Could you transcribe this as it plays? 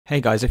Hey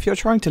guys, if you're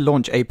trying to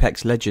launch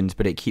Apex Legends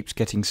but it keeps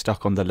getting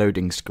stuck on the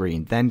loading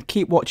screen, then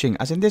keep watching,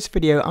 as in this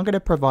video I'm going to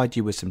provide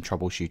you with some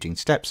troubleshooting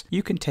steps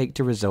you can take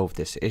to resolve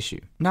this issue.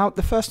 Now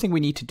the first thing we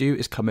need to do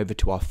is come over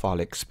to our File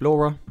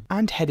Explorer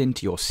and head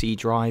into your C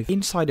drive,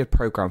 inside of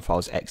Program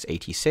Files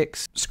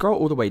x86, scroll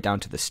all the way down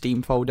to the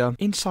Steam folder,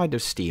 inside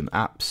of Steam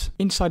Apps,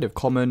 inside of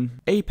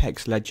Common,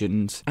 Apex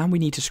Legends, and we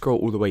need to scroll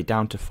all the way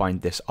down to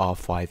find this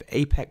R5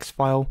 Apex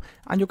file,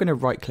 and you're going to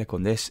right click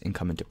on this and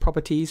come into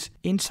Properties.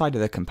 Inside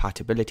of the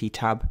Compatibility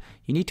tab,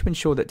 you need to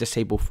ensure that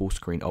Disable Full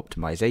Screen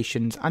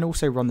Optimizations and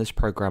also Run this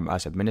program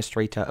as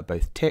administrator are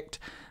both ticked,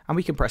 and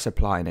we can press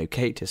Apply and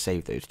OK to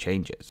save those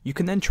changes. You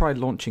can then try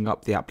launching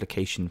up the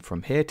application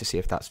from here to see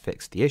if that's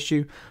fixed the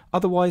issue,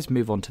 otherwise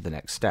move on to the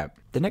next step.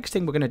 The next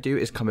thing we're going to do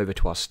is come over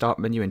to our Start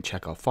menu and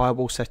check our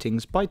firewall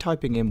settings by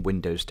typing in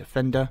Windows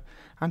Defender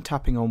and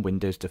tapping on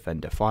Windows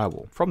Defender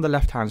Firewall. From the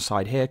left hand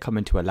side here, come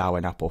into Allow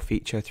an app or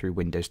feature through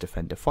Windows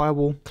Defender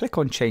Firewall, click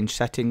on Change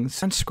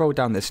Settings and scroll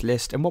down this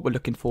list, and what we're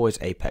looking for is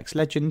Apex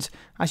Legends.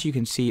 As you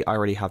can see, I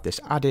already have this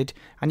added,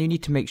 and you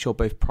need to make sure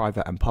both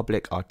private and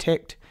public are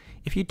ticked.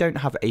 If you don't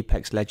have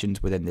Apex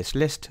Legends within this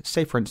list,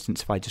 say for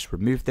instance if I just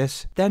remove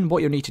this, then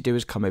what you'll need to do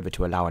is come over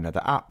to Allow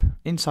another app,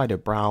 inside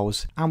of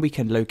Browse, and we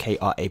can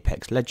locate our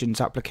Apex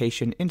Legends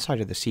application inside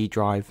of the C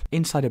drive,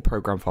 inside of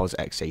Program Files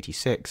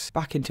x86,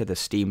 back into the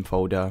Steam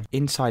folder,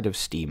 inside of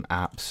Steam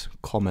Apps,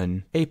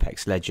 Common,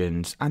 Apex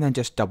Legends, and then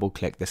just double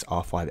click this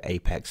R5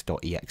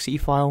 apex.exe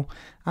file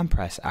and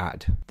press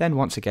Add. Then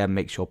once again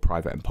make sure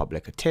private and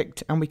public are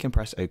ticked, and we can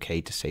press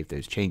OK to save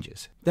those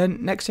changes.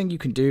 Then next thing you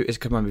can do is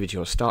come over to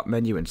your Start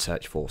menu and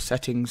search for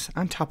Settings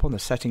and tap on the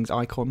Settings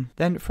icon.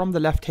 Then from the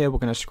left here we're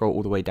going to scroll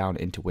all the way down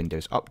into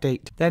Windows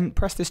Update. Then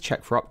press this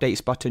Check for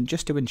Updates button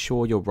just to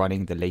ensure you're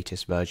running the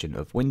latest version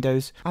of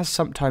Windows, as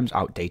sometimes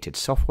outdated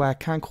software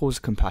can cause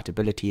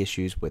compatibility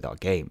issues with our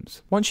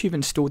games. Once you've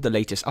installed the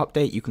latest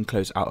update, you can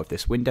close out of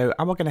this window,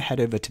 and we're going to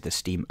head over to the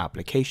Steam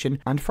application,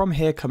 and from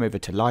here come over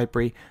to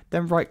Library,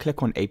 then right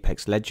click on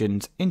Apex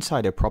Legends,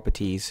 inside of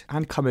Properties,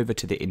 and come over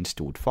to the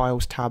Installed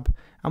Files tab,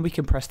 and we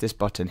can press this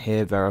button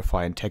here,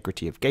 Verify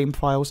Integrity of Game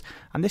Files,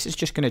 and this is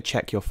just going to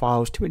check your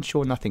files to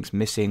ensure nothing's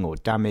missing or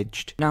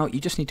damaged. Now you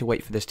just need to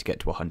wait for this to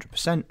get to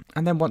 100%,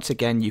 and then once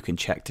again you can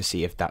check to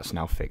see if that's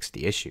now fixed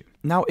the issue.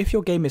 Now if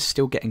your game is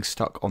still getting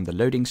stuck on the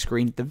loading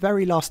screen, the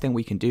very last thing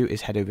we can do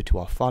is head over to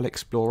our File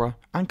Explorer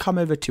and come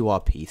over to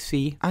our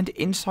PC, and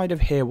inside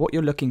of here what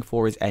you're looking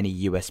for is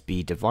any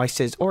USB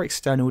devices or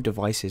external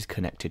devices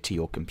connected to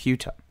your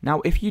computer.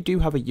 Now if you do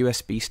have a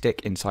USB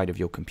stick inside of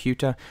your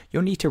computer,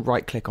 you'll need to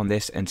right click on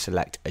this and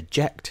select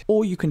Eject,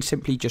 or you can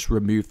simply just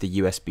remove the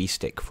USB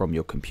stick from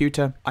your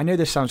computer. I know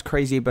this sounds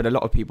crazy, but a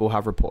lot of people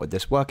have reported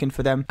this working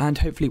for them, and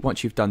hopefully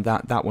once you've done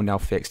that, that will now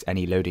fix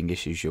any loading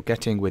issues you're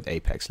getting with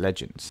Apex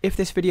Legends. If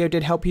this video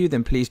did help you,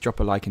 then please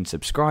drop a like and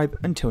subscribe.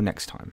 Until next time.